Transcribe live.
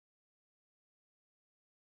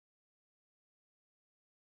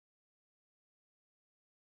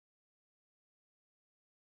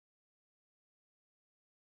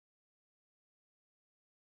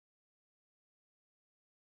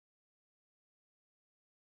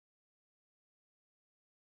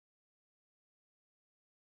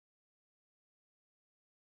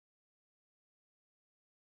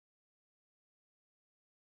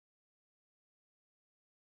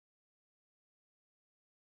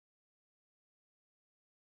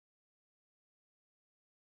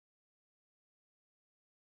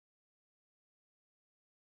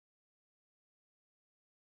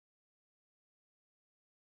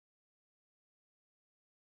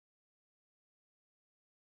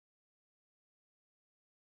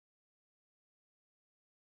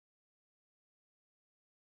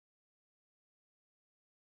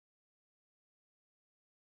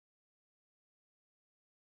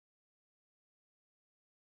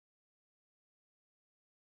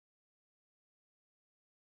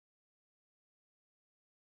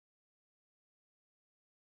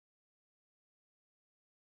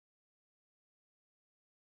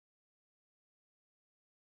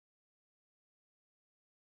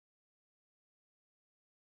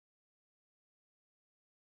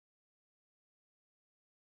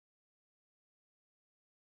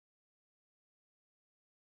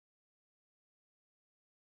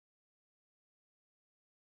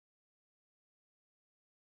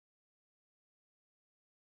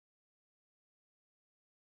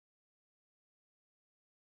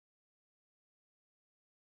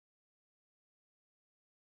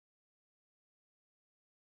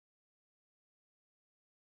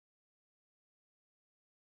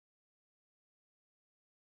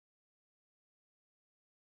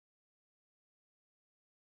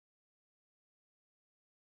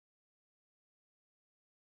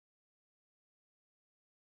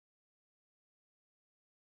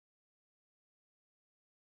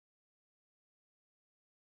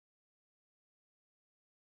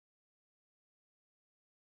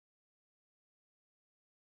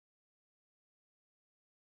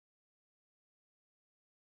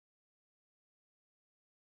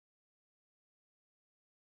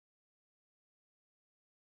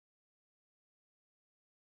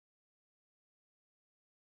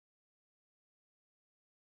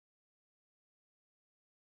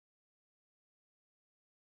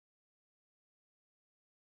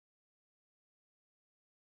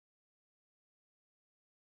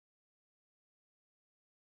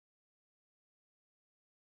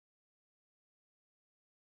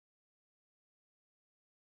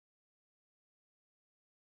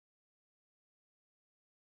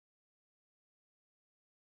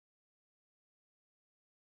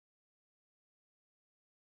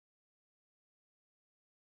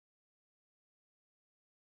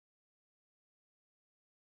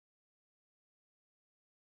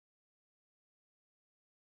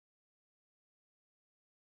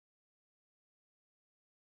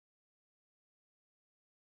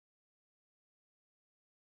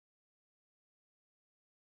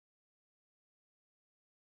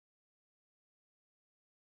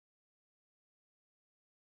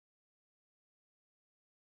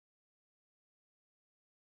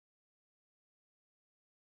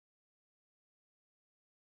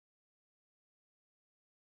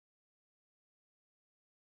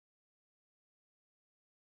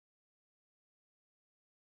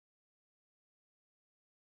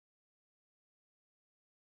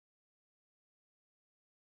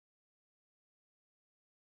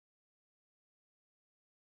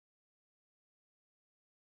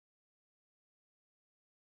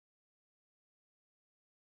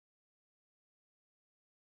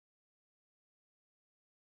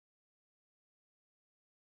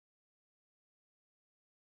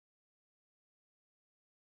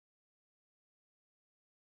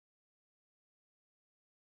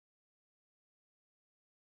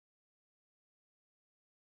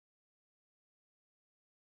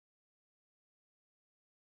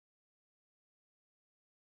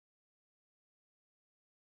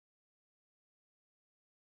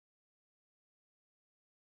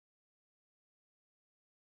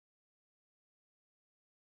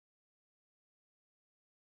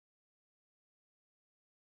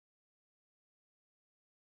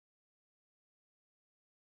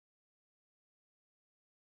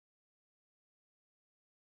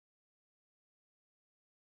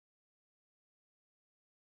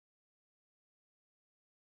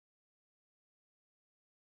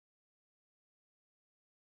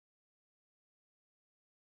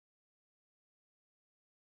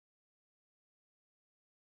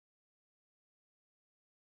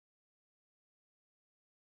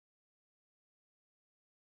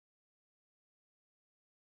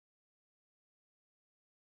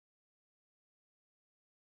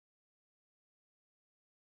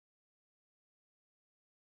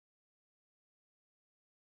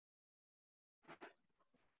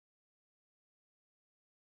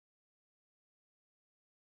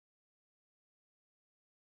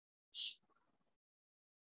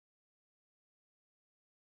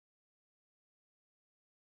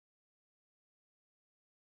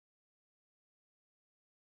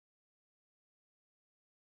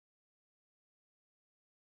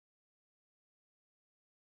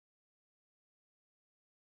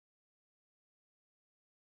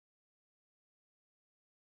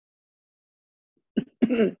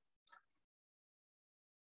Okay,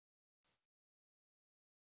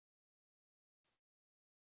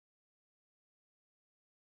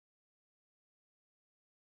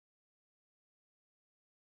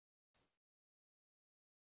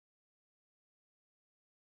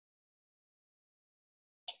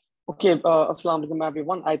 Assalamu alaikum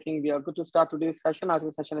everyone. I think we are good to start today's session. आज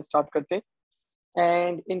का session start करते हैं.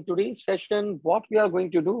 And in today's session, what we are going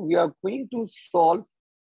to do, we are going to solve.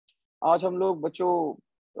 आज हम लोग बच्चों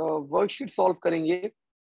worksheet solve करेंगे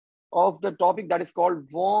of the topic that is called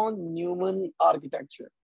von Neumann architecture.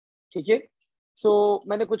 ठीक है? So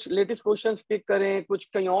मैंने कुछ latest questions pick करे, कुछ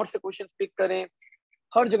कहीं और से questions pick करें.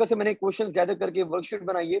 हर जगह से मैंने questions gather करके worksheet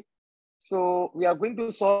बनाई है. So we are going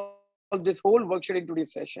to solve this whole worksheet in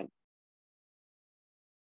today's session.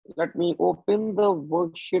 Let me open the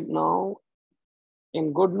worksheet now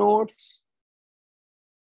in Good Notes.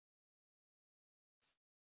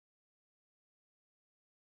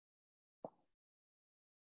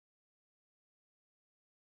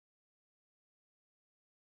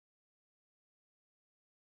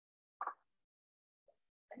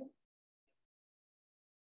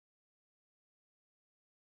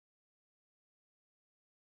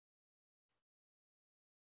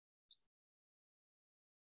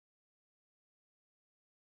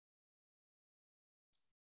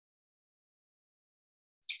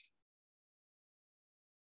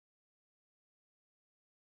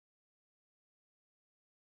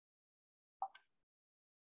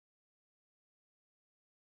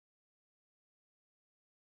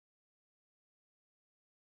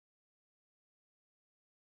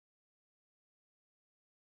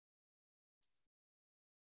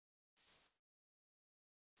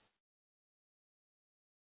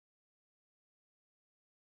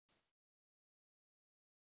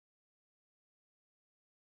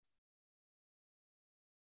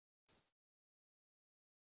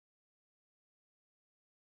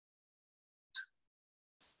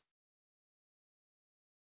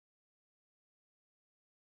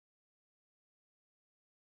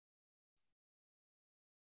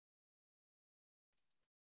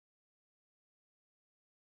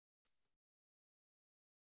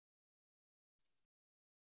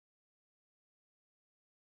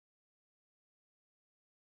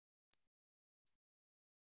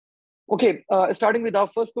 Okay, starting with our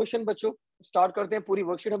first question, बच्चों start करते हैं. पूरी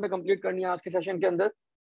worksheet हमें complete करनी है आज के session के अंदर.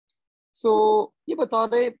 So ये बता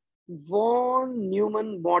रहे von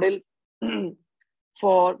Neumann model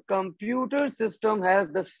for computer system has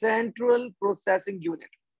the central processing unit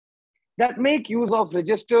that make use of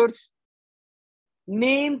registers.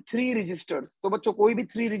 Name 3 registers. तो बच्चों कोई भी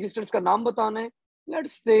 3 registers का नाम बताना है.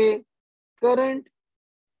 Let's say current,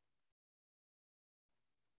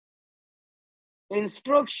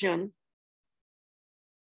 instruction,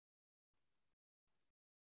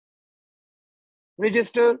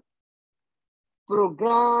 register,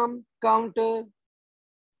 program counter,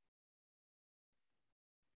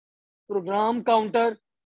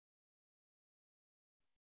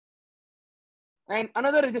 and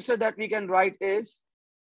another register that we can write is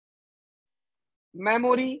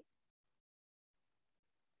memory,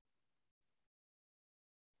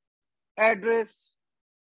 address,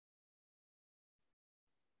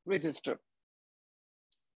 register.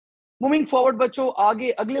 Moving forward बच्चों आगे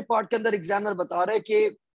अगले पार्ट के अंदर एग्जामिनर बता रहे हैं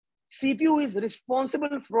कि CPU is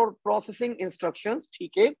responsible for processing instructions.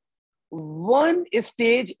 ठीक है. One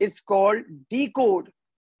stage is called decode.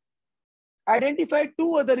 Identify 2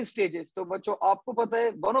 other stages. तो बच्चों आपको पता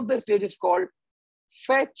है one of the stages called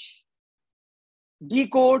fetch,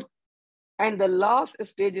 decode, and the last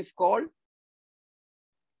stage is called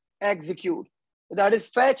execute. That is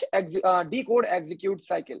fetch, decode, execute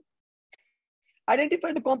cycle.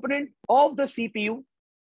 Identify the component of the CPU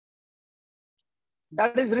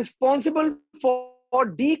that is responsible for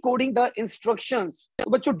decoding the instructions. तो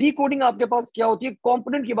बच्चों decoding आपके पास क्या होती है?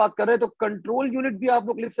 Component की बात कर रहे हैं तो control unit भी आप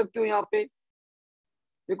लोग लिख सकते हो यहाँ पे,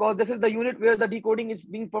 because this is the unit where the decoding is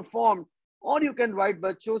being performed. Or you can write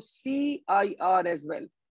बच्चों CIR as well.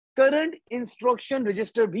 Current instruction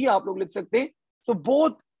register भी आप लोग लिख सकते हैं. So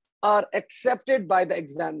both are accepted by the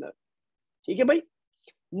examiner. ठीक है भाई.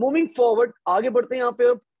 Moving forward, आगे बढ़ते हैं यहाँ पे.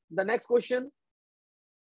 The next question.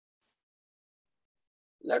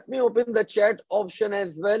 Let me open the chat option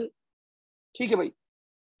as well. ठीक है भाई.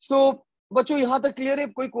 So बच्चों यहाँ तक clear है?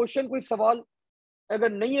 कोई question, कोई सवाल?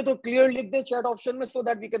 अगर नहीं है तो clear लिख दे chat option में so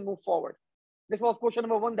that we can move forward. This was question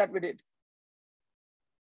number 1 that we did.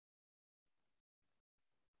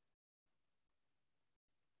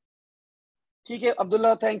 ठीक है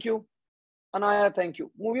Abdullah, thank you. Anaya, thank you.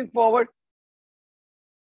 Moving forward.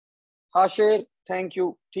 Hashir, thank you.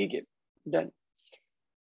 ठीक है, done.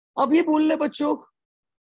 अब ये बोल ले बच्चों,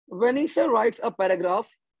 when he writes a paragraph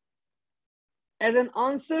as an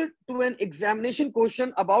answer to an examination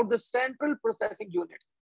question about the central processing unit.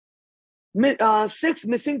 6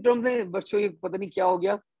 missing terms हैं बच्चों, ये पता नहीं क्या हो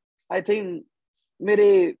गया। आई थिंक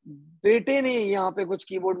मेरे बेटे ने यहाँ पे कुछ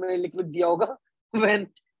कीबोर्ड में लिख दिया होगा when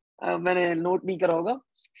मैंने नोट नहीं करा होगा।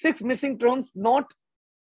 6 missing terms, not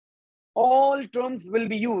all terms will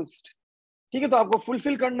be used. ठीक है, तो आपको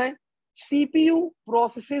फुलफिल करना है। CPU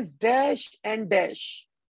processes dash and dash,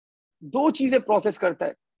 2 चीजें प्रोसेस करता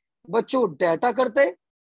है बच्चों, डाटा करता है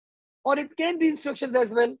और it can be instructions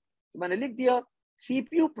as well. तो मैंने लिख दिया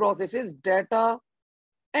CPU processes data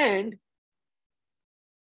and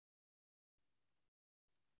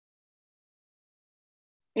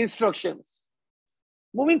instructions.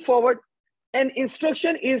 Moving forward, an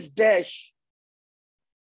instruction is dash.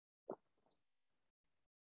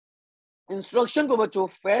 Instruction को बच्चों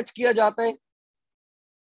fetch किया जाता है।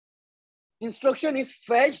 Instruction is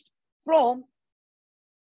fetched from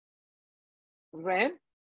RAM.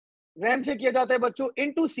 RAM से किया जाता है बच्चों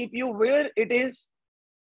into CPU where it is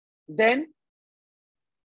then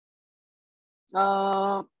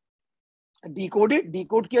decoded.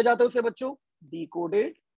 Decode किया जाता है उसे बच्चों,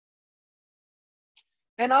 decoded.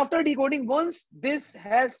 And after decoding, once this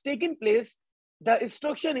has taken place, the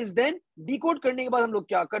instruction is then decode करने के बाद हम लोग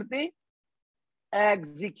क्या करते हैं,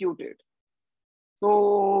 executed. So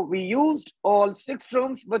we used all 6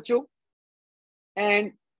 terms बच्चों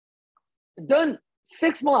and done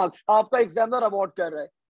 6 marks आपका एग्जामिनर अवार्ड कर रहा है।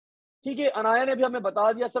 ठीक है, अनाया ने भी हमें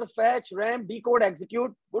बता दिया sir, fetch, RAM, decode,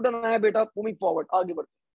 execute. Good Anaya बेटा, मूविंग फॉरवर्ड, आगे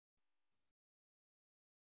बढ़ते।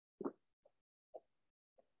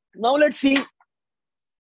 Now let's see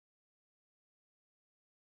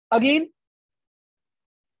again,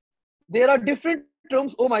 there are different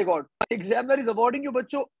terms. Oh my God, examiner is awarding you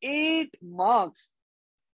बच्चों 8 मार्क्स,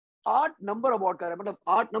 8 नंबर अवार्ड कर रहा है, मतलब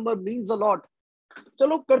 8 नंबर मींस अ लॉट।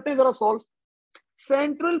 चलो करते हैं जरा solve.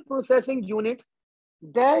 Central processing unit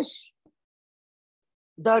dash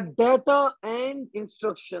the data and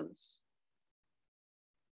instructions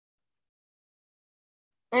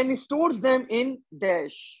and stores them in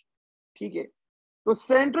dash। ठीक है, तो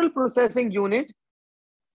सेंट्रल प्रोसेसिंग यूनिट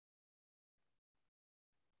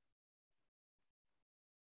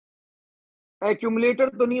एक्यूमुलेटर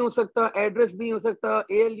तो नहीं हो सकता, एड्रेस भी नहीं हो सकता,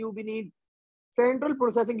 ALU भी नहीं। Central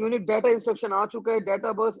processing unit data instruction आ चुका है,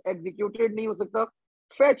 डाटा बस एग्जीक्यूटेड नहीं हो सकता।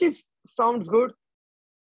 फैचेस साउंड्स गुड,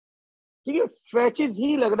 ठीक है, फैचेस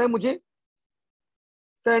ही लग रहा है मुझे।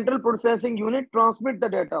 Central processing unit transmit the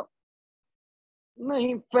data,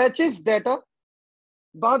 नहीं, फैचेस डाटा।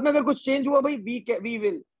 बाद में अगर कुछ चेंज हुआ भाई वी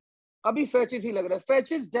विल, अभी फैचेस ही लग रहा है।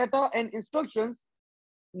 फैचेस data and instructions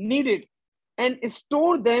needed and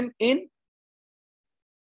store them in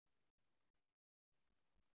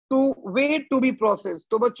to wait to be process.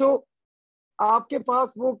 तो बच्चों आपके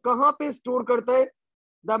पास वो कहां पे स्टोर करता है,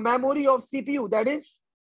 the memory of CPU, that is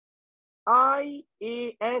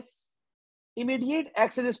IAS, immediate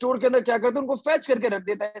access store के अंदर क्या करते हैं, उनको फैच करके रख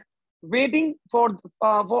देता है, waiting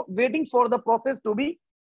for the process to be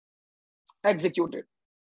executed.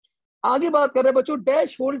 आगे बात कर रहे हैं बच्चों,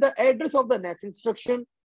 dash hold the address of the next instruction.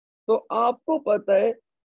 तो आपको पता है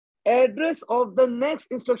address of the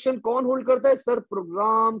next instruction कौन होल्ड करता है, sir,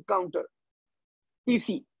 program counter,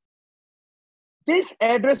 PC। This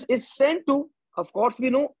address is sent to, of course we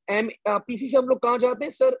know, PC से हम लोग कहां जाते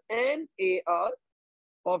हैं सर, MAR।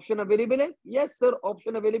 ऑप्शन अवेलेबल है, यस सर,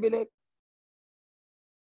 ऑप्शन अवेलेबल है।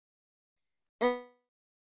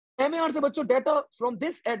 MAR से बच्चों data from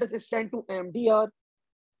this address is sent to MDR।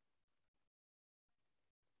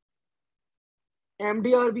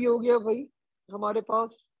 MDR भी हो गया भाई हमारे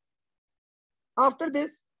पास। After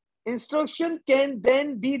this instruction can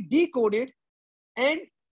then B decoded and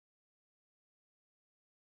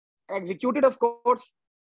executed, of course.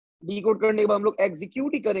 Decode करने के बाद हम लोग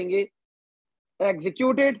एग्जीक्यूट ही करेंगे,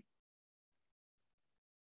 executed.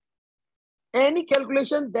 Any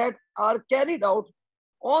calculation that are carried out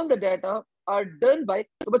on the data are done by,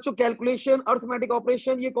 तो बच्चों कैलकुलेशन, अर्थमेटिक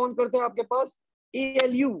ऑपरेशन ये कौन करते हैं आपके पास,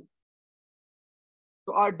 ALU।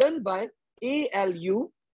 तो are done by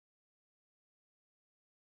ALU।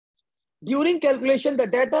 During calculation the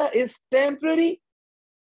data is temporarily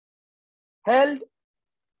held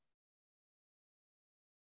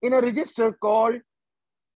in a register called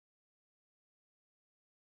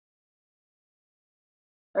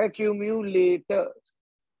accumulator।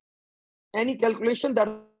 Any calculation that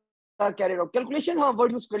are carried out, calculation, हाँ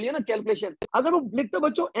word use कर लिया ना, कैलकुलेशन। अगर वो लिखता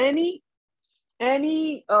बच्चों any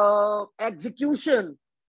execution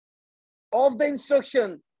of the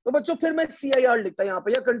instruction, तो बच्चों फिर मैं CIR लिखता यहाँ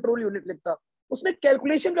पे, या कंट्रोल यूनिट लिखता। उसने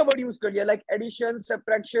कैलकुलेशन का वर्ड यूज कर लिया, लाइक एडिशन,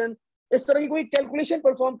 सब्ट्रैक्शन, इस तरह की कोई कैलकुलेशन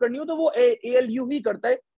परफॉर्म करनी हो तो वो ALU ही करता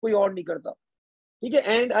है, कोई और नहीं करता। ठीक है,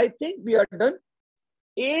 and I think we are done.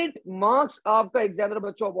 8 marks आपका एग्जामिनर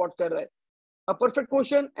बच्चों अवॉर्ड कर रहा है। A perfect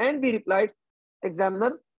question and we replied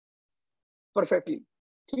examiner perfectly.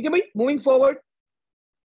 ठीक है भाई, मूविंग फॉरवर्ड।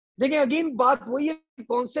 देखिए अगेन बात वही है,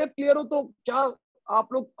 कॉन्सेप्ट क्लियर हो तो क्या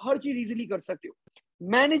आप लोग हर चीज इजीली कर सकते हो।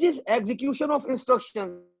 मैनेजेस एग्जीक्यूशन ऑफ इंस्ट्रक्शन,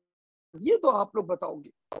 ये तो आप लोग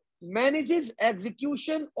बताओगे। Manages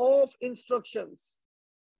execution of instructions,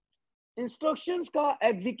 instructions का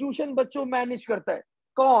एग्जीक्यूशन बच्चों मैनेज करता है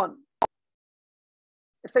कौन?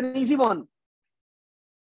 It's an easy one.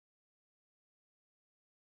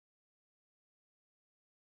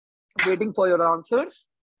 Waiting for your answers,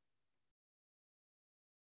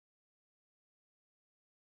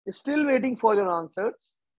 still waiting for your answers.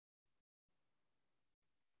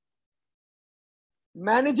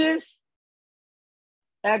 Manages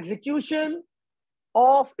execution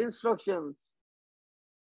of instructions.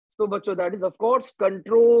 So bachcho, that is of course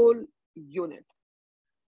control unit.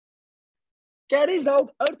 Carries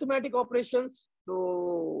out arithmetic operations, so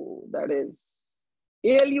that is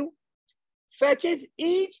ALU. Fetches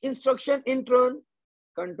each instruction in turn,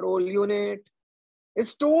 control unit.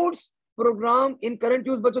 Stores program in current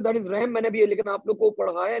use, बच्चों that is RAM। मैंने भी ये लेकिन आप लोग को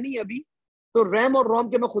पढ़ाया नहीं अभी, तो RAM और ROM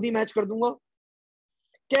के मैं खुद ही मैच कर दूंगा।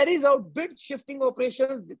 Carries out bit shifting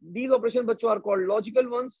operations, these operations बच्चों are called logical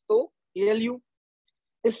ones, तो ALU.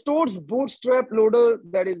 Stores bootstrap loader,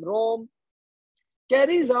 that is ROM.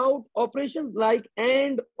 Carries out operations like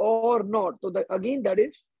and or not, so again that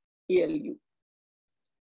is ALU.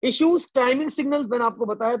 Issues timing signals, मैंने आपको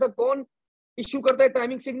बताया था कौन issue करता है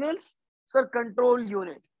timing signals? Sir control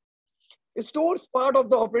unit. Stores part of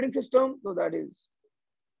the operating system, so that is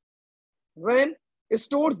RAM.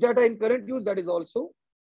 Stores data in current use, that is also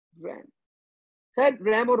RAM. खैर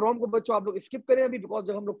RAM और ROM को बच्चों आप लोग स्किप करें अभी, बिकॉज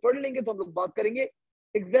जब हम लोग पढ़ लेंगे तो हम लोग बात करेंगे।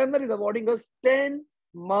 Examiner is awarding us 10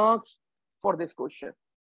 marks for this question.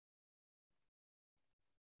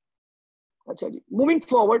 अच्छा जी, मूविंग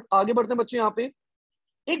फॉरवर्ड, आगे बढ़ते हैं बच्चों। यहाँ पे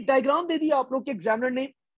एक डायग्राम दे दिया आप लोग के एग्जामिनर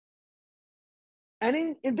ने, एंड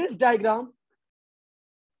इन दिस डायग्राम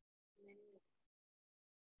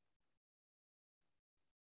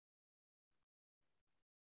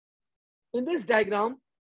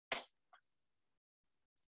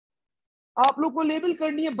आप लोग को लेबल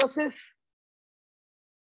करनी है बसेस।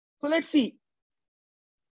 So let's see.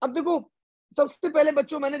 अब देखो सबसे पहले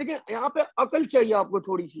बच्चों मैंने देखे यहाँ पे अकल चाहिए आपको,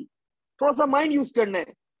 थोड़ी सी, थोड़ा सा माइंड यूज करना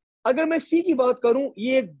है। अगर मैं सी की बात करूं,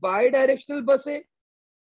 ये एक बाय डायरेक्शनल बस है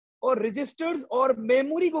और रजिस्टर्स और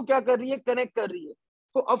मेमोरी को क्या कर रही है? कनेक्ट कर रही है।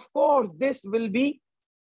 सो of course this will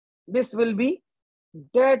be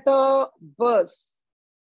data bus.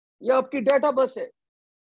 ये आपकी डेटा बस है।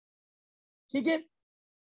 ठीक है,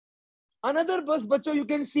 अनदर बस बच्चों यू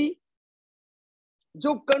कैन सी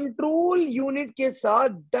जो कंट्रोल यूनिट के साथ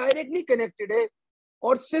डायरेक्टली कनेक्टेड है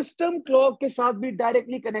और सिस्टम क्लॉक के साथ भी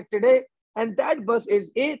डायरेक्टली कनेक्टेड है, एंड दैट बस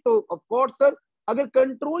इज ए। तो ऑफ कोर्स सर अगर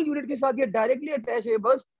कंट्रोल यूनिट के साथ ये डायरेक्टली अटैच है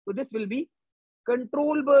बस, तो this will be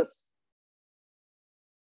control bus.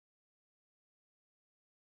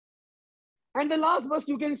 And the last बस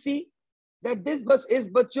you can see that this बस इज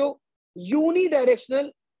बच्चों यूनी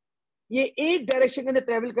डायरेक्शनल। ये एक डायरेक्शन के अंदर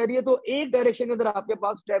ट्रेवल कर रही है, तो एक डायरेक्शन के अंदर आपके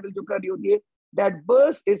पास ट्रेवल जो कर रही होती है, दैट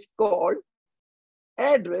बस इज कॉल्ड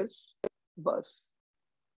एड्रेस बस।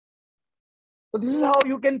 तो this is how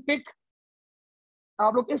you can pick.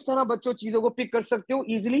 आप लोग इस तरह बच्चों चीजों को पिक कर सकते हो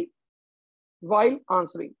easily while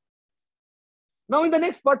answering. Now in the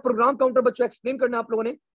next part, program counter बच्चों एक्सप्लेन करना आप लोगों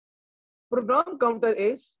ने। program counter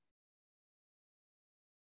is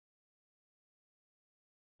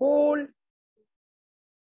hold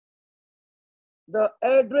the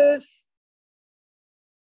address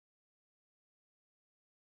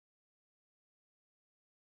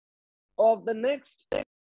of the next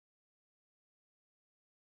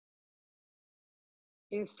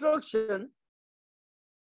instruction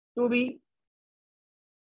to be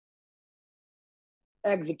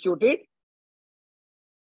executed.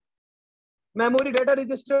 Memory data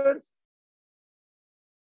registers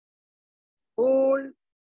hold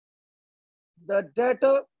the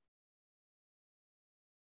data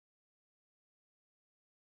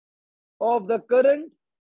of the current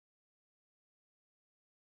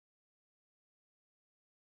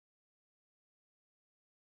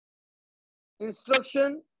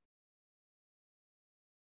instruction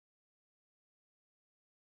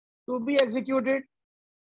to be executed.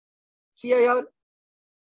 CIR,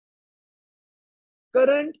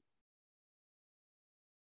 current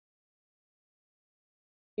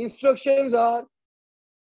instructions are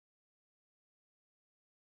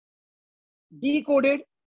decoded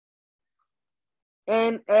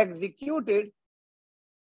and executed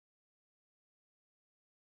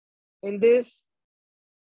in this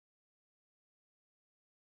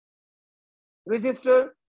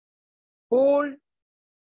register hold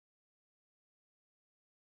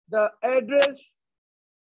the address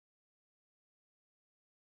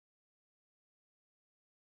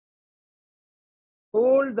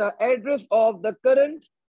of the current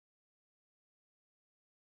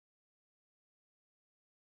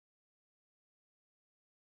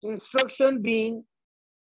instruction being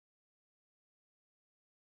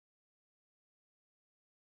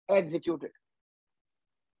executed.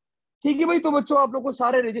 ठीक है भाई, तो बच्चों आप लोग को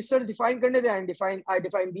सारे registers define करने थे. I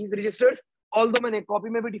define these registers, although मैंने कॉपी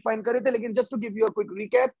में भी डिफाइन करे थे, लेकिन just to give you a quick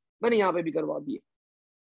recap मैंने यहाँ पे भी करवा दिए.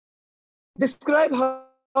 Describe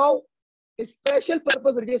how special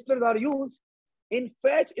purpose resistors are used in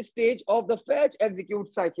fetch stage of the fetch execute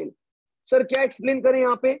cycle. Sir क्या एक्सप्लेन करें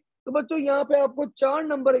यहाँ पे? तो बच्चों यहाँ पे आपको 4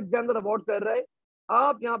 नंबर एग्जामिनर अवार्ड कर रहा है.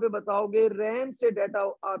 आप यहाँ पे बताओगे रैम से डाटा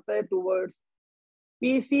आता है टूवर्ड्स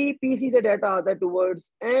पीसी, पीसी से डाटा आता है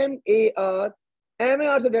टूवर्ड्स एमएआर,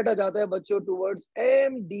 एमएआर से डाटा जाता है बच्चों टूवर्ड्स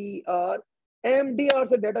एमडीआर, एमडीआर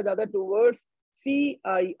से डाटा जाता है towards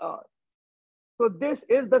CIR. So this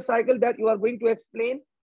is the cycle that you are going to explain.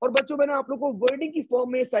 और बच्चों मैंने आप लोग को वर्डिंग की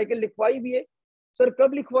फॉर्म में साइकिल लिखवाई भी है. सर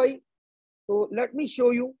कब लिखवाई? तो let me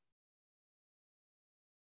show you.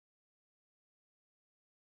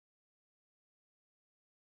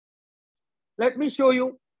 Let me show you.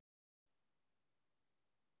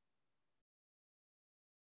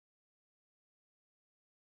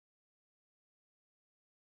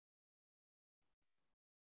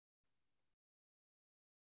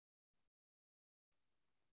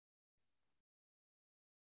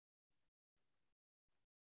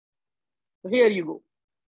 Here you go.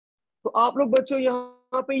 तो आप लोग बच्चों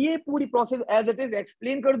यहाँ पे ये पूरी process as it is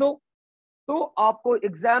explain कर दो, तो आपको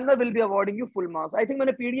examiner will be awarding you full marks. I think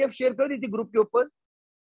मैंने पीडीएफ शेयर कर दी थी ग्रुप के ऊपर.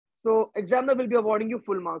 सो examiner will be awarding you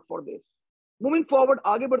full marks for this. Moving forward,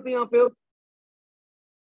 आगे बढ़ते हैं यहाँ पे.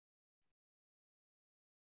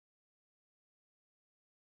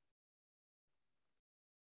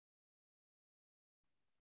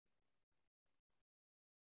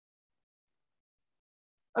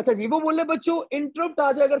 अच्छा जी, वो बोल रहे बच्चों इंटरप्ट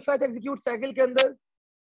आ जाए अगर फैच एग्जीक्यूट साइकिल के अंदर.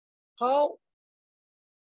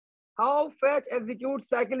 how fetch execute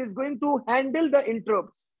cycle is going to handle the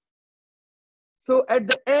interrupts. So at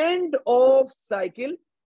the end of cycle,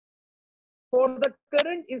 for the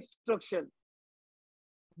current instruction,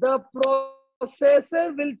 the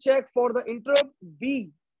processor will check for the interrupt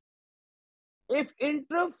B. If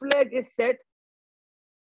interrupt flag is set,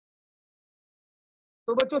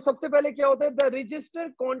 तो बच्चों सबसे पहले क्या होता है? The register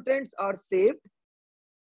contents are saved.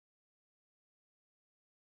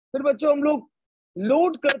 फिर बच्चों हम लोग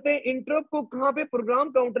लोड करते हैं इंटरप्ट को कहां पे? प्रोग्राम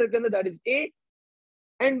काउंटर के अंदर, that is a.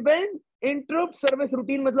 And when interrupt service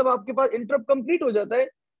routine मतलब आपके पास इंटरप्ट कंप्लीट हो जाता है,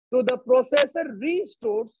 तो the processor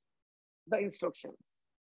रीस्टोर्स the instructions.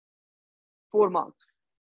 4 marks.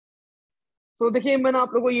 तो देखिए मैंने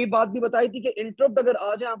आप लोगों को ये बात भी बताई थी कि इंटरप्ट अगर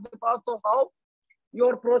आ जाए आपके पास, तो how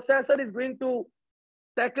your processor is going to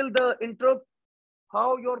tackle the interrupt,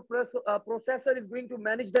 how your processor is going to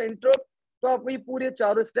manage the interrupt. तो आपको ये पूरे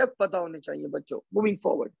चारों स्टेप पता होने चाहिए बच्चों. मूविंग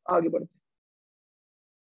फॉरवर्ड, आगे बढ़ते.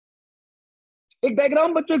 एक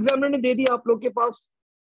डायग्राम बच्चों एग्जामिनर ने दे दिया आप लोग के पास,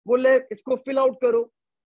 बोले इसको फिल आउट करो.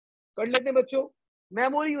 कर लेते हैं बच्चों.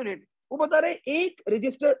 मेमोरी यूनिट, वो बता रहे एक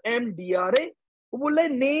रजिस्टर एमडीआर है, वो बोल रहे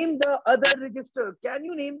name the other register. Can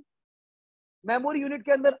you name? Memory unit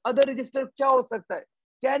के अंदर अदर रजिस्टर क्या हो सकता है?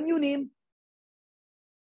 Can you name?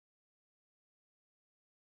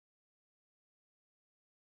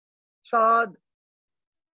 शाद,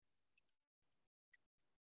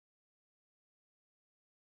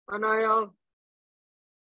 Anaya,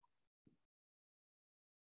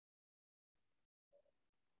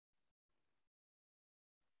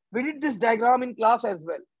 we did this diagram in class as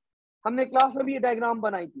well. हमने क्लास में भी ये डायग्राम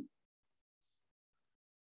बनाई थी.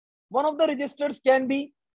 One of the registers can be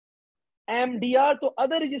MDR, तो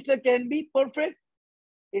other register can be perfect.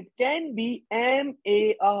 It can be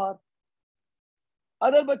MAR.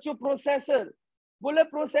 Other बच्चों प्रोसेसर, बोले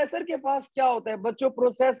प्रोसेसर के पास क्या होता है बच्चों?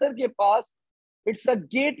 प्रोसेसर के पास it's a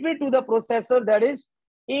gateway to the processor, that is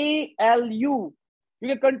ALU.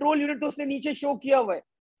 क्योंकि कंट्रोल यूनिट तो उसने नीचे शो किया हुआ है.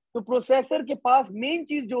 तो प्रोसेसर के पास मेन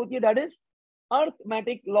चीज जो होती है that is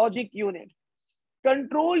arithmetic logic unit.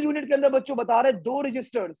 Control unit के अंदर बच्चों बता रहे 2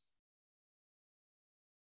 registers.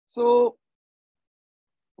 So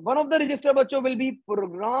one of the register बच्चों will be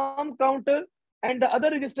program counter and the other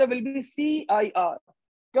register will be CIR,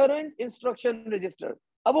 current instruction register.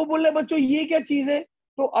 अब वो बोल रहे बच्चों ये क्या चीज है,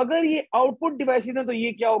 तो अगर ये आउटपुट डिवाइसेस है तो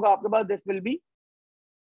ये क्या होगा आपके पास, this will be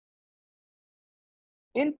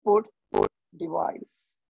input device.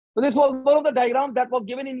 So this was one of the diagrams that was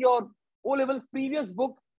given in your O levels previous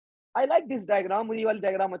book. I like this diagram, मुझे वाली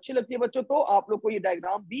diagram अच्छी लगती है बच्चों, तो आप लोग को ये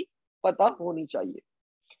diagram भी पता होनी चाहिए.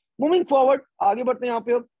 Moving forward, आगे बढ़ते हैं यहाँ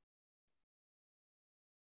पे अब.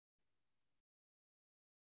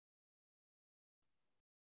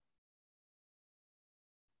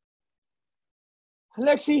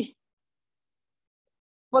 Let's see.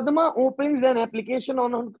 Padma opens an application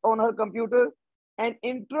on her computer. An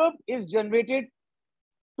interrupt is generated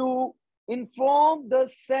to inform the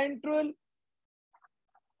central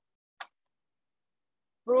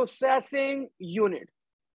processing unit.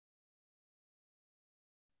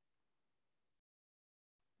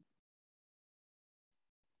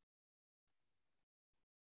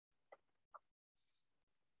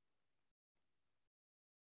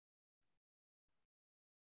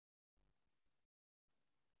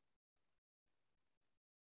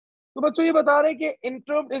 तो बच्चों ये बता रहे हैं कि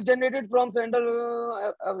interrupt is generated from centre.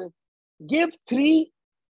 Give 3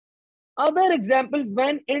 other examples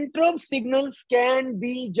when interrupt signals can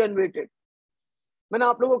be generated. मैंने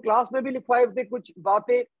आप लोगों को क्लास में भी लिखवाए थे कुछ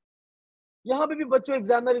बातें, यहाँ पे भी बच्चों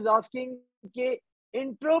एग्जामिनर इज आस्किंग कि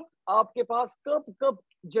इंटरप्ट आपके पास कब कब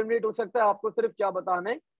जनरेट हो सकता है. आपको सिर्फ क्या बताना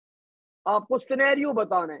है, आपको सिनेरियो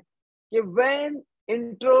बताना है कि when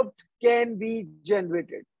interrupt can be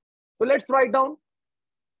generated. So let's write down.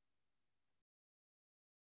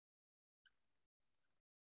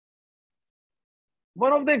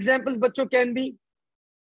 One of the examples बच्चों can be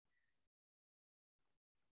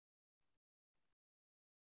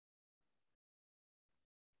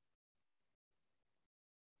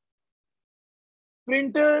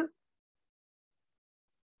printer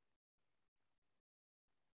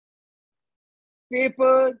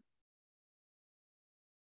paper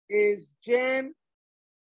is jam.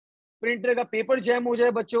 Printer का पेपर जैम हो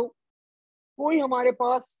जाए बच्चों. कोई हमारे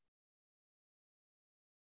पास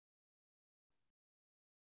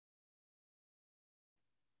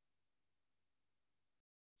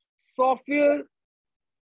software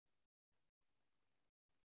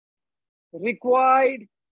required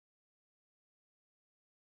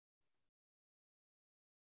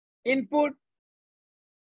input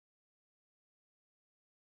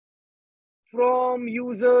from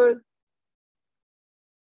user.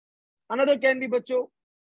 Another can be बच्चों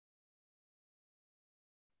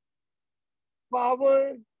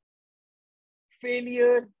power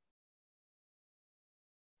failure.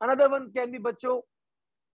 Another one can be बच्चों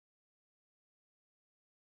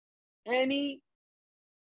any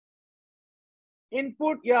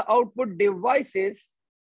input या output devices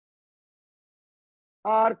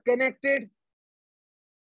are connected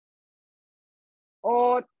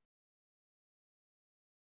or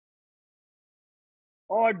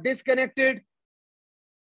disconnected.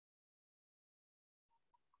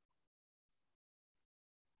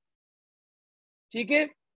 ठीक है,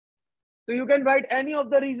 so you can write any of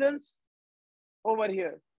the reasons over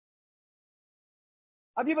here.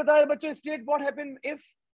 अभी बताया बच्चों, state what happened if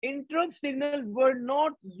interrupt signals were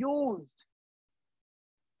not used.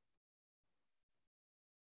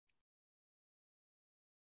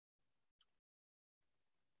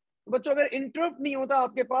 बच्चों अगर interrupt नहीं होता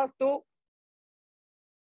आपके पास तो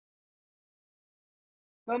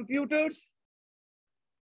computers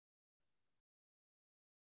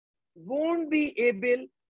won't be able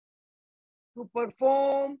to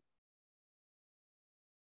perform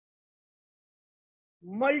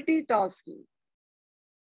multitasking.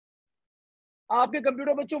 आपके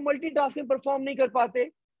कंप्यूटर बच्चों मल्टीटास्किंग परफॉर्म नहीं कर पाते.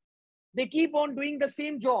 They keep on doing the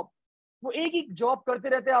same job. वो एक ही जॉब करते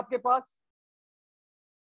रहते हैं आपके पास.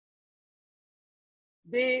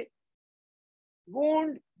 दे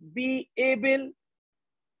won't be able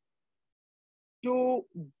to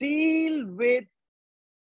deal with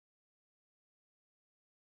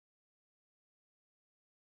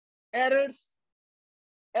errors.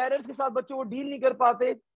 Errors के साथ बच्चों वो डील नहीं कर पाते.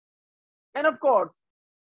 एंड ऑफ कोर्स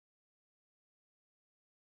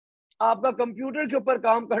आपका कंप्यूटर के ऊपर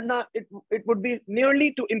काम करना it would be nearly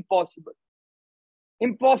to impossible.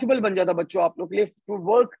 Impossible बन जाता बच्चों आप लोग के लिए to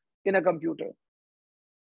work in a computer.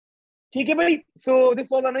 ठीक है भाई. So this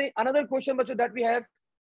was another question बच्चों दैट वी हैव.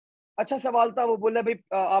 अच्छा सवाल था. वो बोला भाई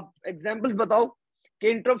आप एग्जांपल्स बताओ कि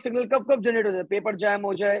इंटरप्ट सिग्नल कब कब जनरेट हो जाए. पेपर जैम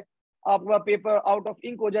हो जाए, आपका पेपर आउट ऑफ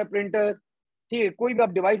इंक हो जाए, प्रिंटर, ठीक है, कोई भी आप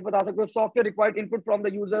डिवाइस बता सकते हो. Software required input from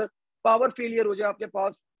the user, power failure हो जाए आपके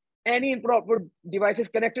पास, एनी इनपुट डिवाइसेस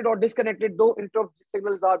कनेक्टेड और डिसकनेक्टेड, दो interrupt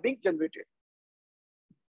signals are being generated.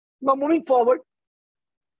 Now moving forward,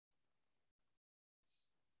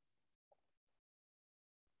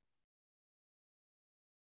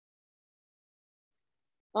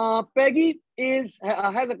 Peggy has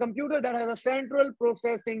a computer that has a central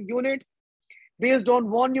processing unit based on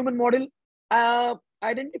one Neuman model.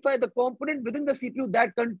 Identify the component within the CPU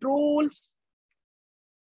that controls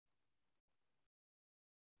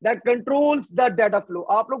the data flow.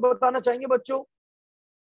 आप लोग बताना चाहेंगे बच्चों,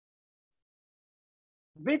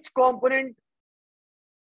 which component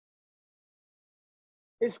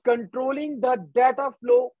is controlling the data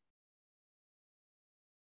flow?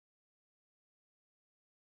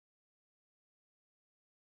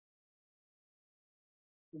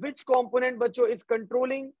 Which component बच्चों is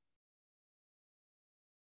controlling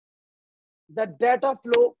the data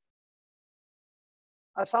flow?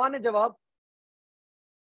 आसान है जवाब।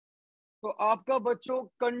 तो आपका बच्चों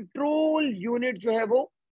कंट्रोल यूनिट जो है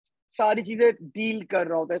वो सारी चीजें डील कर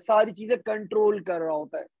रहा होता है, सारी चीजें कंट्रोल कर रहा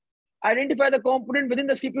होता है। Identify the component within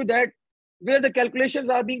the CPU that where the calculations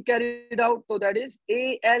are being carried out. So that is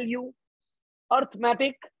ALU,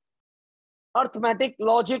 arithmetic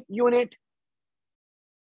logic unit.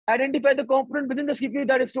 Identify the component within the CPU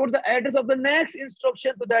that stores the address of the next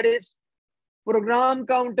instruction. So that is program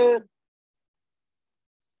counter.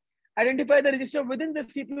 Identify the register within the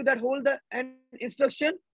CPU that hold an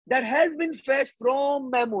instruction that has been fetched from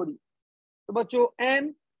memory. So बच्चों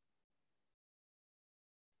M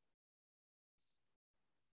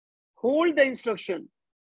hold the instruction.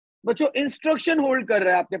 बच्चों instruction hold कर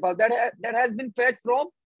रहा है आपके पास that has been fetched from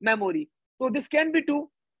memory. So this can be two.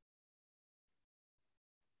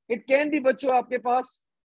 It can be बच्चों आपके पास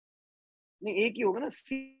नहीं, एक ही होगा ना,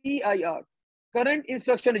 CIR करंट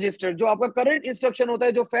इंस्ट्रक्शन रजिस्टर, जो आपका करंट इंस्ट्रक्शन होता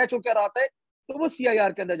है जो फैच होकर आता है तो वो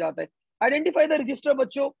CIR के अंदर जाता है। आइडेंटिफाई द रजिस्टर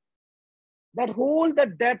बच्चों दैट होल्ड द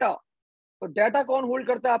डाटा। तो डाटा कौन होल्ड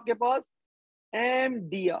करता है आपके पास?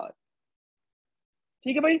 MDR।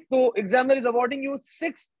 ठीक है भाई, तो examiner is awarding you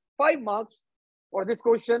 5 marks for this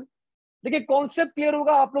question. देखिए कॉन्सेप्ट क्लियर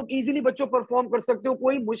होगा, आप लोग इजीली बच्चों परफॉर्म कर सकते हो,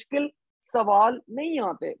 कोई मुश्किल सवाल नहीं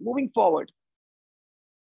आते। Moving forward,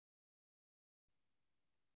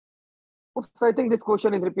 oops, I think this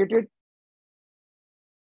question is repeated.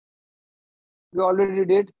 We already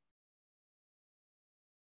did.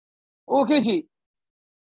 Okay ji,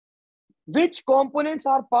 which components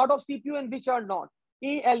are part of CPU and which are not?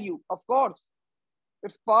 ALU, of course,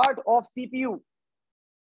 it's part of CPU.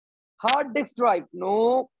 Hard disk drive,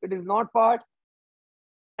 no, it is not part.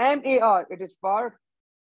 MAR, it is part.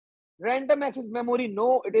 Random access memory, no,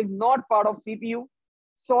 it is not part of CPU.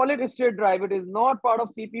 Solid state drive, it is not part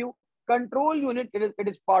of CPU. Control unit, it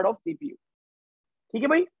is part of CPU. ठीक है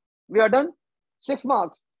भाई, we are done. 6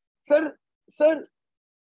 marks. Sir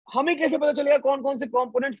हमें कैसे पता चलेगा कौन कौन से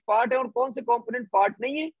कंपोनेंट्स पार्ट है और कौन से कंपोनेंट पार्ट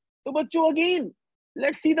नहीं है? तो बच्चों again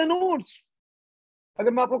let's see the notes.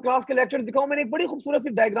 अगर मैं आपको क्लास के लेक्चर दिखाऊं, मैंने एक बड़ी खूबसूरत सी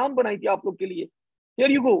डायग्राम बनाई थी आप लोग के लिए।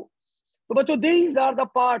 Here you go. तो बच्चों दीज आर द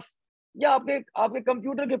पार्ट्स, ये आपके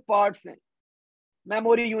कंप्यूटर के पार्ट्स हैं।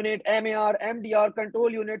 Memory unit, MAR, MDR,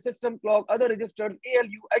 control unit, system clock, other registers,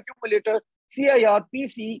 ALU, accumulator, CIR,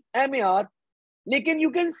 PC, MAR। लेकिन you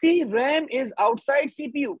can see RAM is outside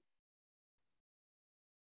CPU।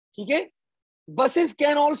 ठीक है, buses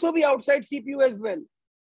can also be outside CPU as well.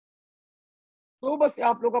 तो बस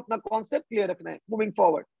आप लोग अपना concept clear रखना है। मूविंग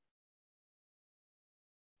फॉरवर्ड,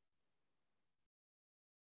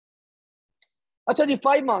 अच्छा जी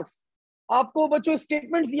 5 मार्क्स आपको बच्चों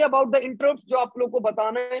स्टेटमेंट्स दिया अबाउट द इंटरप्ट, जो आप लोग को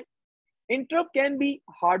बताना है। इंटरप्ट कैन बी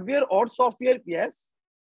हार्डवेयर और software, yes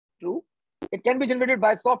true, it can be generated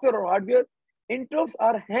by software और hardware. Interrupts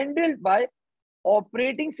are handled by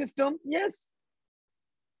operating system, yes.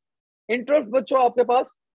 Interrupts बच्चों आपके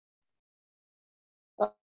पास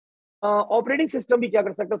ऑपरेटिंग सिस्टम भी क्या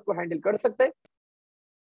कर सकता है, उसको हैंडल कर सकते हैं।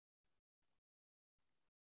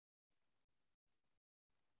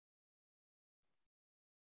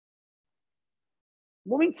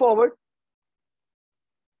 मूविंग फॉरवर्ड,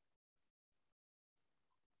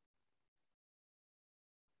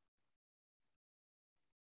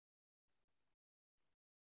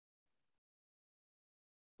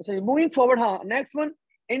 अच्छा मूविंग फॉरवर्ड, हाँ next one,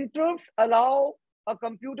 interrupts allow a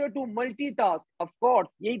computer to multitask, of course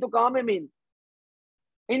यही तो काम है main.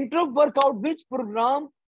 Interrupt work out which programme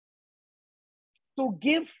to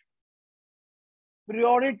give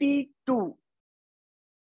priority to.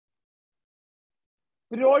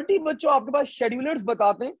 Priority बच्चों आपके पास शेड्यूलर्स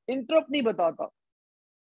बताते हैं, इंटरप्ट नहीं बताता।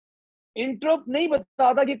 इंटरप्ट नहीं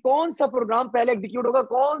बताता कि कौन सा प्रोग्राम पहले एग्जीक्यूट होगा,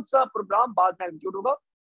 कौन सा प्रोग्राम बाद में एग्जीक्यूट होगा।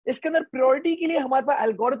 इसके अंदर प्रायोरिटी के लिए हमारे पास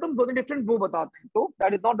एल्गोरिथम दोनों डिफरेंट वो बताते हैं, तो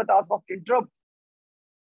that is not the task of interrupt.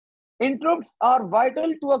 Interrupts are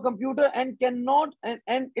vital to a computer and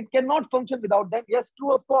it cannot function without them. Yes,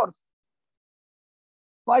 true, of course.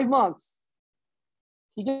 5 marks.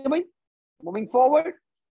 ठीक है भाई, moving forward,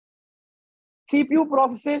 CPU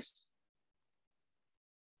processes,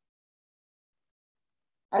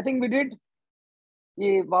 I think we did.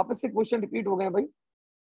 ये वापस से question repeat हो गए भाई.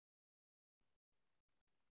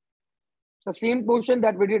 The same question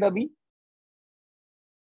that we did अभी.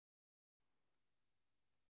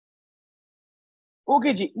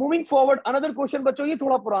 ओके जी, मूविंग फॉरवर्ड अनदर क्वेश्चन बच्चों. ये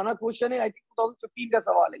थोड़ा पुराना क्वेश्चन है, आई थिंक 2015 का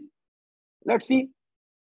सवाल है. Let's see.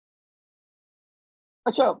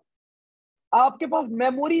 अच्छा, आपके पास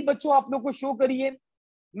मेमोरी बच्चों आप लोग को शो करिए.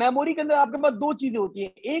 मेमोरी के अंदर आपके पास दो चीजें होती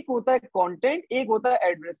हैं, एक होता है कंटेंट, एक होता है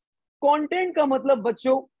एड्रेस. कंटेंट का मतलब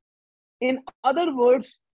बच्चों, in other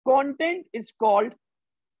words, content is called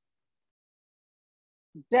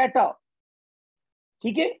data.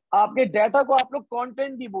 ठीक है, आपके डाटा को आप लोग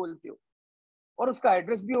कंटेंट भी बोलते हो, और उसका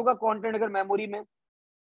एड्रेस भी होगा कंटेंट अगर मेमोरी में.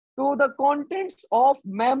 तो the contents of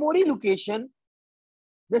memory location,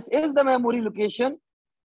 this is the memory location,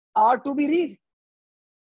 are to be read.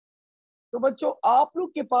 तो बच्चों आप लोग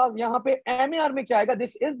के पास यहाँ पे एमएआर में क्या आएगा,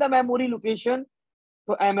 this is the memory location.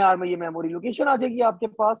 तो एमएआर में ये मेमोरी लोकेशन आ जाएगी आपके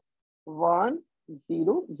पास 1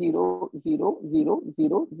 0 0 0 0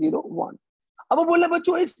 0 0 1. अब वो बोले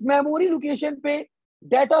बच्चों इस मेमोरी लोकेशन पे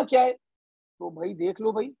डाटा क्या है, तो भाई देख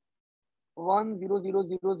लो भाई 1 0 0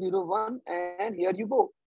 0 0 1 and here you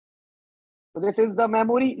go. So this is the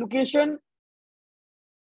memory location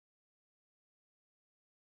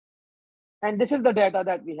and this is the data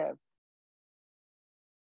that we have.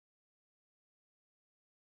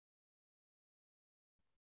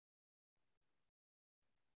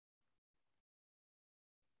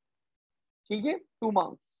 ठीक है, 2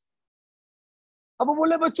 मार्क्स. अब वो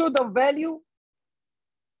बोले बच्चों द वैल्यू,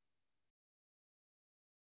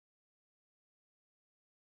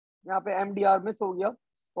 यहाँ पे एमडीआर मिस हो गया,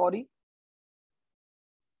 सॉरी.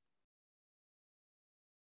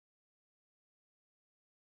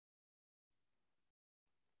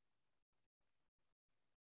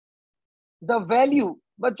 द वैल्यू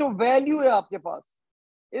बच्चों, वैल्यू है आपके पास,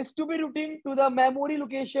 is to be routing to the memory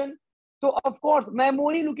location. तो ऑफ कोर्स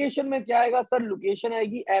मेमोरी लोकेशन में क्या आएगा सर, लोकेशन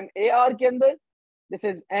आएगी एम ए आर के अंदर. This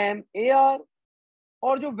is M A R.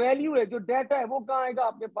 और जो वैल्यू है, जो डाटा है, वो कहाँ आएगा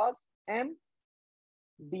आपके पास, एम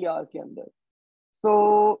डी आर के अंदर.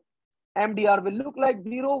 सो MDR will look like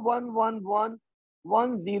 0 1 1 1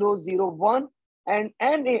 1 0 0 1 and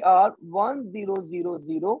MAR 1 0 0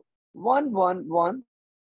 0 1 1 1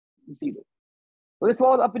 0. तो this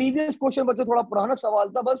was a previous question बच्चों, थोड़ा पुराना सवाल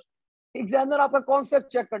था, बस एग्जामिनर आपका कॉन्सेप्ट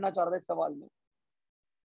चेक करना चाह रहा था इस सवाल में.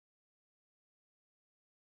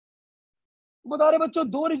 बता रहे बच्चों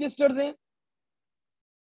दो रजिस्टर्स हैं.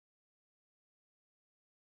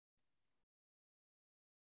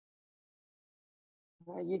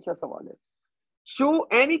 ये क्या सवाल है, show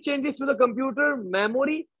any changes to the computer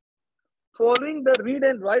memory following the read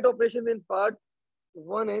and write operations in part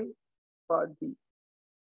 1 and part B.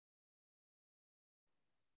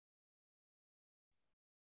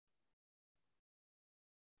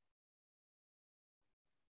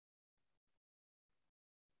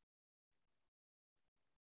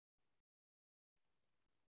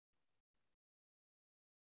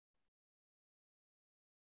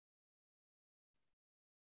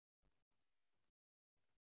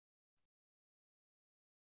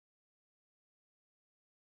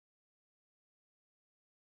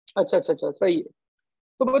 अच्छा अच्छा अच्छा, सही है.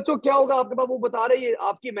 तो बच्चों क्या होगा आपके पास, वो बता रहे हैं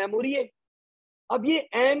आपकी मेमोरी है. अब ये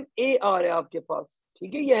एम ए आर है आपके पास,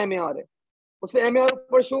 ठीक है, ये एम ए आर है. उसने एम ए आर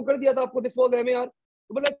पर शो कर दिया था आपको, this was M A R.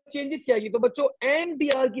 तो मतलब चेंजेस क्या आएगी, तो बच्चों एम डी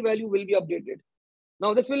आर की value will be updated.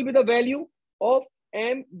 Now this will be the value of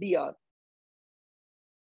M D R.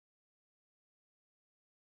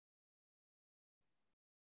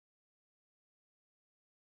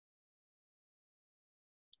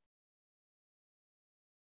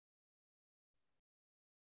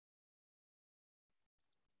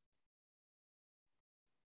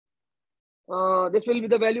 This will be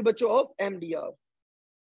the value बच्चों ऑफ एम डी आर.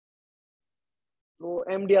 तो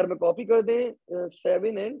M D R में कॉपी कर दें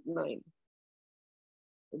 7 and 9.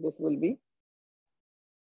 This will be,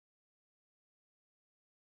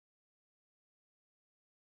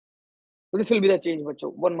 this will be the change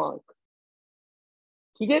बच्चों, 1 mark.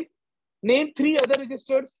 ठीक है, name 3 other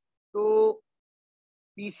registers. तो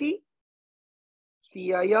PC,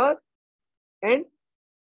 CIR and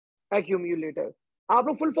accumulator. आप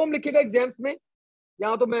लोग फुल फॉर्म लिखेगा एग्जाम्स में.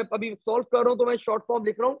 यहाँ तो मैं अभी सॉल्व कर रहा हूं तो मैं शॉर्ट फॉर्म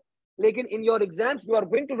लिख रहा हूं, लेकिन in your exams you are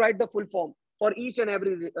going to right the full form for each and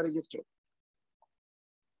every register.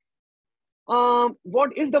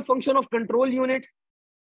 What is the function of control unit?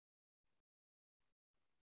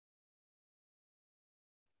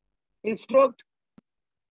 Instruct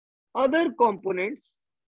other components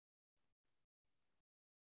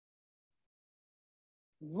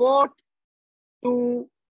what to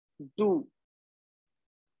do,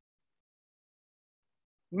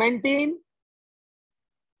 maintain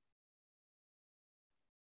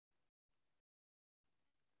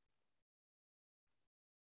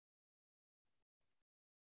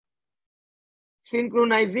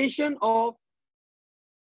synchronization of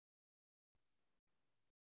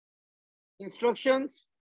instructions,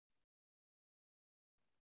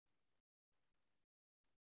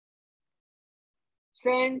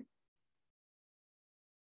 send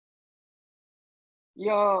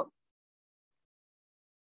या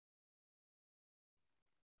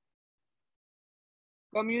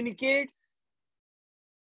communicates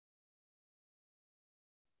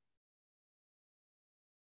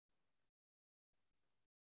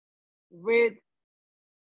with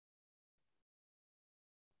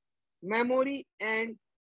memory and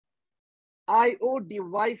IO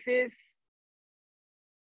devices,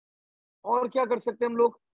 और क्या कर सकते हैं हम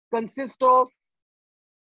लोग, consist of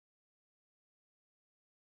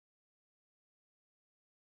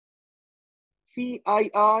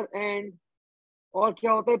CIR and और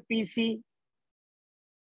क्या होता है PC,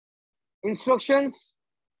 instructions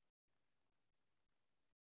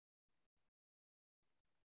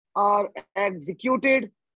are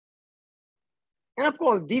executed and of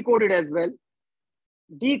course decoded as well,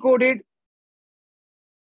 decoded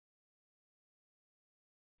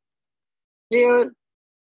clear,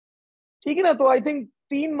 ठीक है ना। तो आई थिंक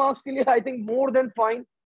 3 मार्क्स के लिए I think more than fine,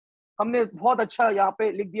 हमने बहुत अच्छा यहाँ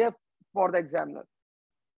पे लिख दिया फॉर द एग्जामिनर।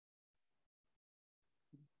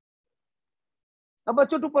 अब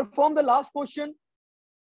बच्चों to perform the last question,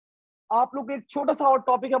 आप लोग एक छोटा सा और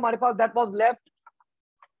टॉपिक है हमारे पास दैट वाज लेफ्ट,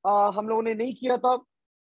 हम लोगों ने नहीं किया था।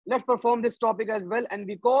 Let's perform this topic as well and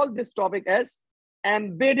we call this topic as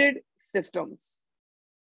embedded systems.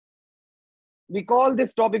 We call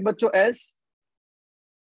this topic बच्चों as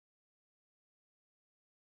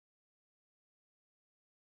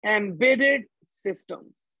embedded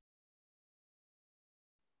systems.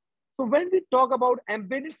 So when we talk about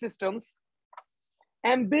embedded systems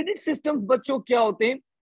बच्चों क्या होते हैं,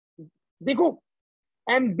 देखो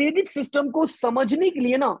embedded system को समझने के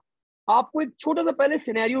लिए ना आपको एक छोटा सा पहले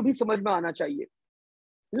सिनेरियो भी समझ में आना चाहिए।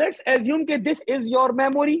 Let's assume कि this is your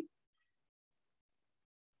memory,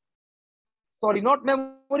 sorry not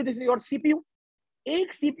memory, this is your CPU।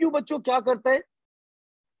 एक CPU बच्चों क्या करता है,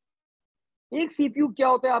 एक सीपीयू क्या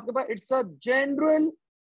होता है आपके पास, it's a general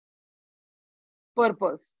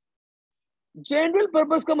purpose. General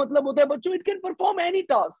purpose का मतलब होता है बच्चों it can perform any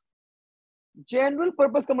task. General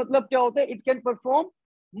purpose का मतलब क्या होता है, it can perform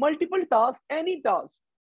multiple task, any task.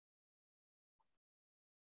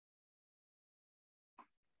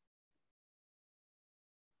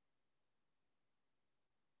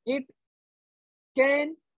 It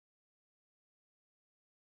can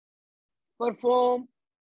perform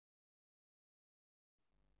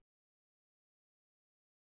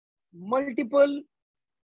multiple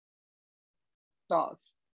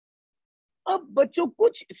task. अब बच्चों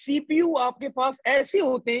कुछ सीपीयू आपके पास ऐसे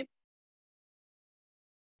होते हैं,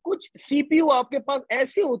 कुछ सीपीयू आपके पास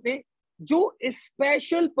ऐसे होते हैं जो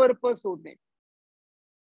स्पेशल पर्पस होते हैं।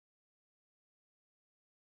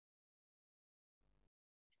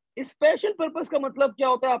 स्पेशल पर्पस का मतलब क्या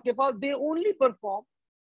होता है आपके पास, they only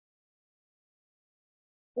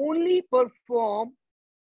perform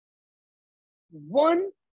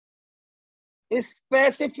one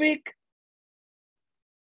specific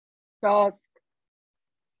task.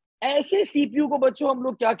 ऐसे सीपीयू को बच्चों हम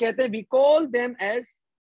लोग क्या कहते हैं, we call them as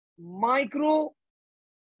micro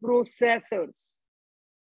processors.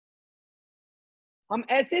 हम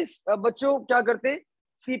ऐसे बच्चों क्या करते हैं,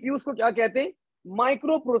 सीपीयूज को क्या कहते हैं,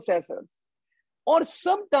 माइक्रो प्रोसेसर्स। और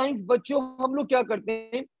समटाइम्स बच्चों हम लोग क्या करते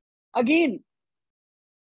हैं, अगेन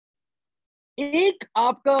एक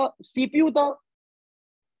आपका सीपीयू था,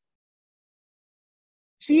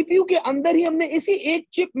 सीपीयू के अंदर ही हमने इसी एक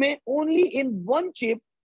चिप में, only in one chip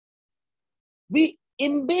we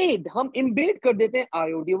हम इम्बेड कर देते हैं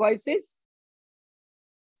आईओ डिवाइसेस,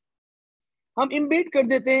 हम इम्बेड कर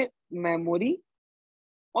देते हैं मेमोरी,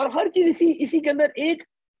 और हर चीज इसी के अंदर एक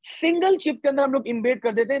सिंगल चिप के अंदर हम लोग इम्बेड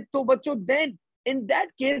कर देते हैं। तो बच्चों then in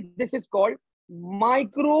that case this is called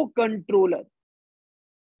micro controller.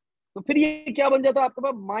 तो फिर ये क्या बन जाता है आपके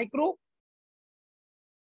पास, माइक्रो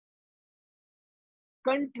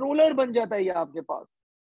कंट्रोलर बन जाता है ये आपके पास।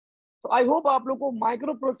 तो आई होप आप लोग को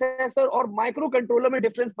माइक्रो प्रोसेसर और माइक्रो कंट्रोलर में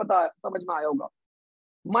डिफरेंस पता है, समझ में आया होगा।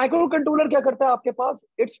 माइक्रो कंट्रोलर क्या करता है आपके पास,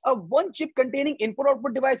 it's a one chip containing input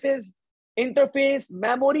output devices, interface,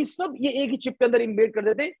 memory, सब ये एक ही चिप के अंदर इम्बेड कर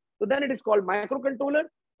देते हैं। तो then it is called micro controller.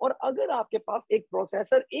 और अगर आपके पास एक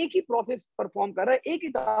प्रोसेसर एक ही प्रोसेस परफॉर्म कर रहा है, एक ही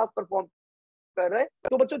टास्क परफॉर्म कर रहा है,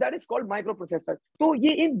 तो बच्चों that is called micro processor. तो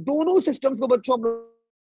ये इन दोनों सिस्टम्स को बच्चों हम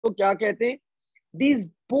लोग क्या कहते हैं? These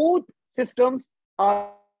both systems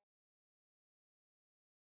are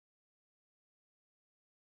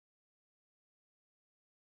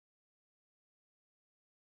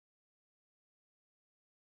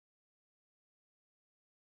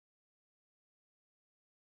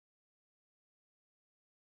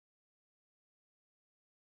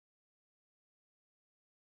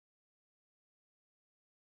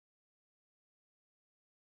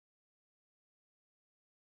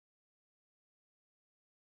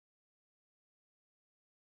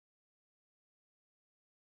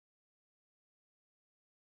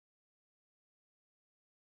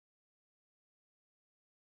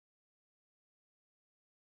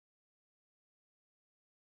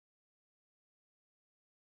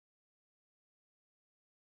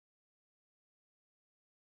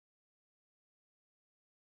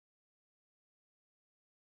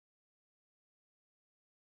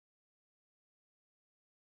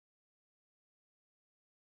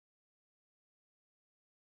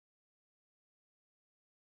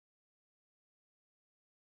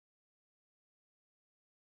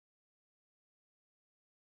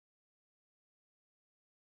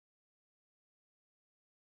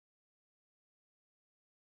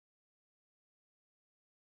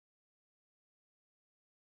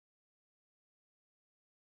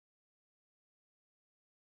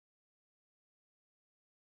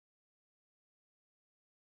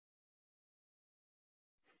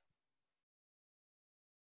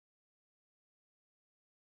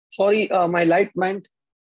sorry my light went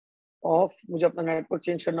of, मुझे अपना नेटवर्क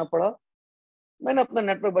चेंज करना पड़ा। मैंने अपना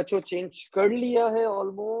नेटवर्क बच्चों चेंज कर लिया है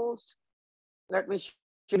almost. Let me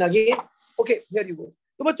again. Okay, here you go.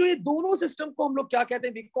 तो बच्चों ये दोनों सिस्टम को हम लोग क्या कहते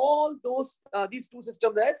हैं? We call those these two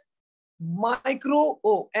systems as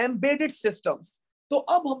micro embedded systems. तो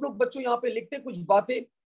अब हम लोग बच्चों यहाँ पे लिखते हैं कुछ बातें।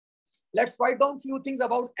 Let's write down few things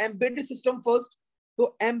about embedded system first.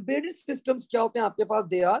 तो एम्बेडेड सिस्टम्स क्या होते हैं आपके पास?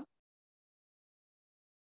 They are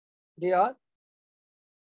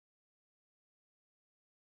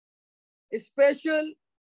special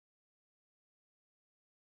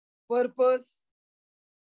purpose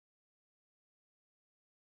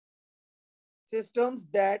systems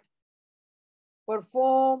that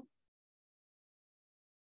perform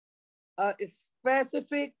a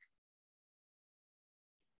specific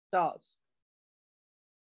task।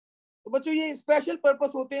 तो बच्चों ये स्पेशल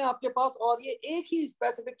पर्पस होते हैं आपके पास और ये एक ही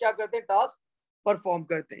स्पेसिफिक क्या करते हैं? टास्क परफॉर्म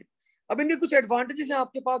करते हैं। अब इनके कुछ एडवांटेजेस हैं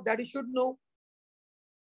आपके पास, that you should know.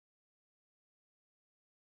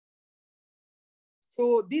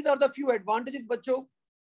 So these are the few advantages बच्चों।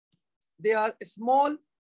 They are small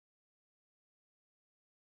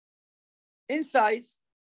in size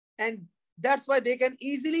and that's why they can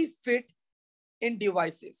easily fit in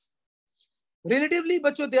devices. Relatively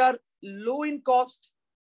बच्चों they are low in cost,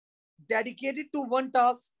 dedicated to one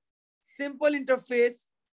task, simple interface,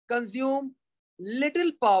 consume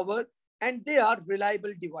little power and they are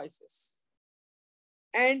reliable devices.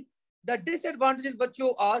 And the disadvantages बच्चों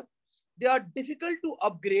are they are difficult to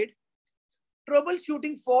upgrade,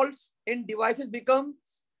 troubleshooting faults in devices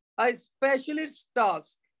becomes a specialist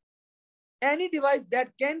task. Any device that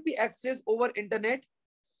can be accessed over internet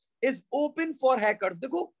is open for hackers।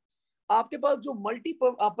 देखो आपके पास जो multi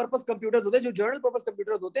purpose computers होते हैं, जो general purpose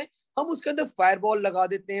computers होते हैं, हम उसके अंदर फायरवॉल लगा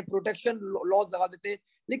देते हैं, प्रोटेक्शन लॉज लगा देते हैं,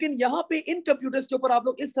 लेकिन यहाँ पे इन कंप्यूटर्स के ऊपर आप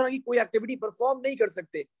लोग इस तरह की कोई एक्टिविटी परफॉर्म नहीं कर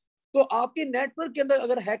सकते। तो आपके नेटवर्क के अंदर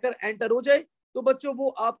अगर हैकर एंटर हो जाए तो बच्चों वो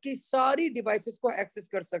आपकी सारी डिवाइसेस को एक्सेस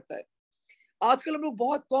कर सकता है। आजकल हम लोग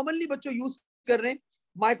बहुत कॉमनली बच्चों यूज कर रहे हैं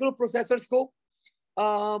माइक्रो प्रोसेसर्स को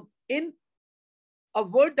इन a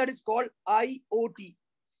word that is called IoT,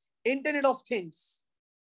 internet of things.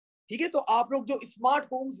 ठीक है, तो आप लोग जो स्मार्ट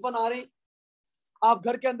होम्स बना रहे हैं, आप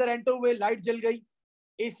घर के अंदर एंटर हुए, लाइट जल गई,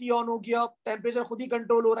 एसी ऑन हो गया, टेम्परेचर खुद ही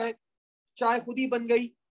कंट्रोल हो रहा है, चाय खुद ही बन गई,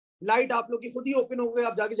 लाइट आप लोग की खुद ही ओपन हो गई,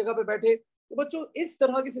 आप जाके जगह पे बैठे। तो बच्चों इस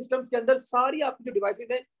तरह के सिस्टम्स के अंदर सारी आपकी जो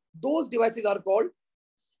डिवाइसेज हैं, those devices are called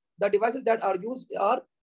the devices that are used are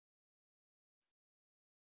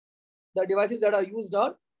the devices that are used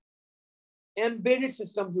are embedded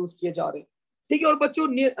system use किए जा रहे हैं। ठीक है, और बच्चों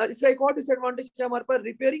इसका एक और डिसएडवांटेज क्या हमारे पास?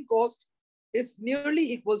 Repairing cost is nearly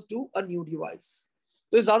equals to a new device.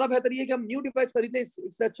 तो ज्यादा बेहतर ये कि हम न्यू डिवाइस खरीदें,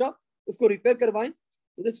 इससे अच्छा उसको रिपेयर करवाएं।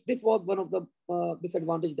 तो this was one of the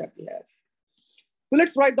disadvantage that we have. तो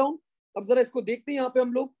लेट्स राइट डाउन। अब जरा इसको देखते हैं यहाँ पे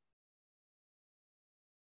हम लोग।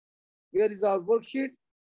 Where is our worksheet?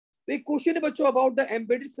 तो एक क्वेश्चन है बच्चों अबाउट द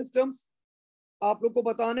एम्बेडेड सिस्टम्स। आप लोग को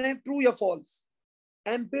बताना है ट्रू या false.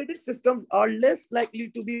 embedded systems are less likely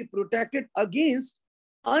to be protected against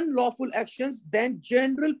unlawful actions than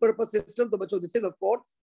general purpose systems. तो बच्चों, this is of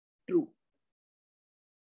course true.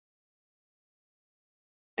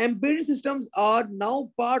 Embedded systems are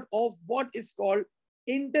now part of what is called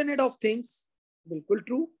Internet of Things. बिल्कुल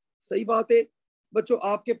true, सही बात है बच्चों.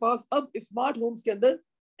 आपके पास अब smart homes के अंदर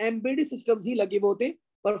embedded systems ही लगे हुए होते हैं,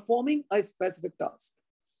 performing a specific task.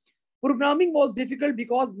 Programming was difficult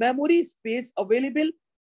because memory space available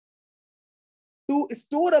to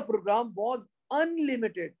store a program was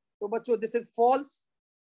unlimited. तो बच्चों, this is false,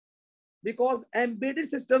 because embedded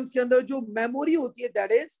systems के अंदर जो memory होती है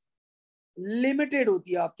that is limited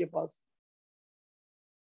होती है आपके पास.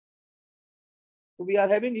 So we are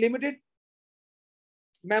having limited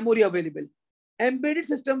memory available. Embedded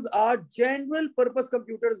systems are general purpose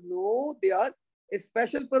computers. No, they are a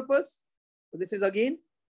special purpose. So this is again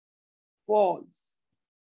false.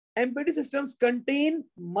 Embedded systems contain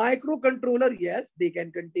microcontroller. Yes, they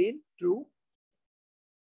can contain. True.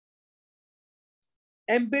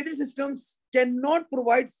 Embedded systems cannot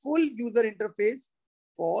provide full user interface.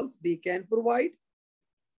 False. They can provide.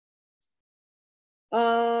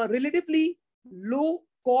 Relatively low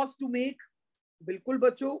cost to make. बिल्कुल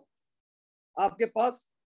बच्चों, आपके पास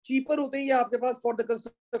cheaper होते हैं या आपके पास for the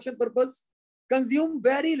construction purpose. Consume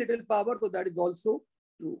very little power. So that is also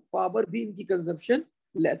true. Power भी इनकी consumption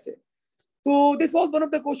less है. तो this was one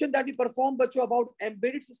of the question that we performed बच्चों about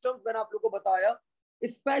embedded systems. मैंने आप लोगों को बताया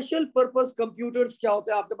special purpose computers क्या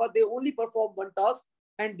होते हैं आपके पास. They only perform one task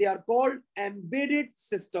and they are called embedded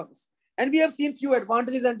systems. And we have seen few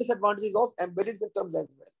advantages and disadvantages of embedded systems as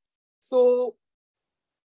well. So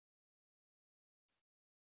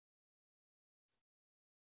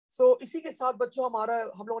इसी के साथ बच्चों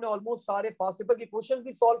हम लोगों ने ऑलमोस्ट सारे पास्ट पेपर के क्वेश्चन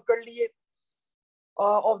भी सॉल्व कर लिए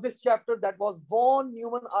of this chapter that was von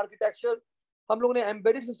Neumann architecture. हम लोगों ने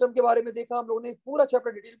एम्बेडेड सिस्टम के बारे में देखा, हम लोगों ने पूरा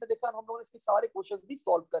चैप्टर डिटेल में देखा, हम लोगों ने इसके सारे क्वेश्चन भी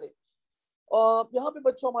सॉल्व करे. यहाँ पे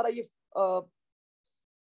बच्चों हमारा ये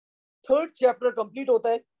थर्ड चैप्टर कंप्लीट होता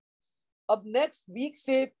है. अब नेक्स्ट वीक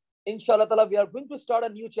से इंशाल्लाह ताला we are going to start a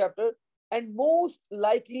new chapter and most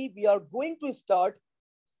likely we are going to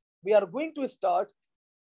start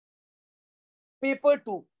paper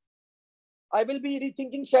 2. I will be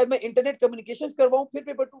rethinking, शायद मैं इंटरनेट कम्युनिकेशंस करवाऊं फिर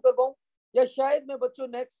पेपर 2 करवाऊं, या शायद मैं बच्चों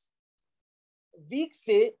नेक्स्ट वीक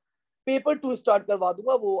से पेपर 2 स्टार्ट करवा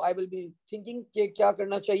दूंगा. वो आई विल बी थिंकिंग कि क्या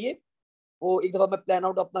करना चाहिए. वो एक दफा मैं प्लान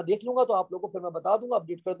आउट अपना देख लूंगा तो आप लोगों को फिर मैं बता दूंगा,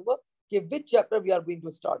 अपडेट कर दूंगा कि विच chapter we are going to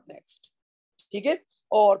start next. ठीक है.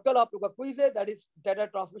 और कल आप लोग का क्विज है, दैट इज डाटा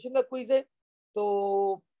ट्रांसमिशन का क्विज है.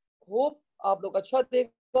 तो होप आप लोग अच्छा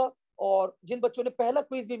देगा. और जिन बच्चों ने पहला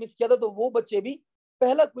क्विज भी मिस किया था तो वो बच्चे भी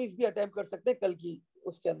पहला क्विज भी अटेम्प्ट कर सकते हैं कल की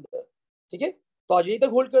उसके अंदर. ठीक है. तो आज यही तक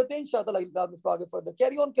होल्ड करते हैं. इंशाल्लाह इसको आगे फर्दर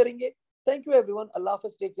कैरी ऑन करेंगे. Thank you everyone. Allah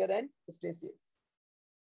Hafiz. Take care and stay safe.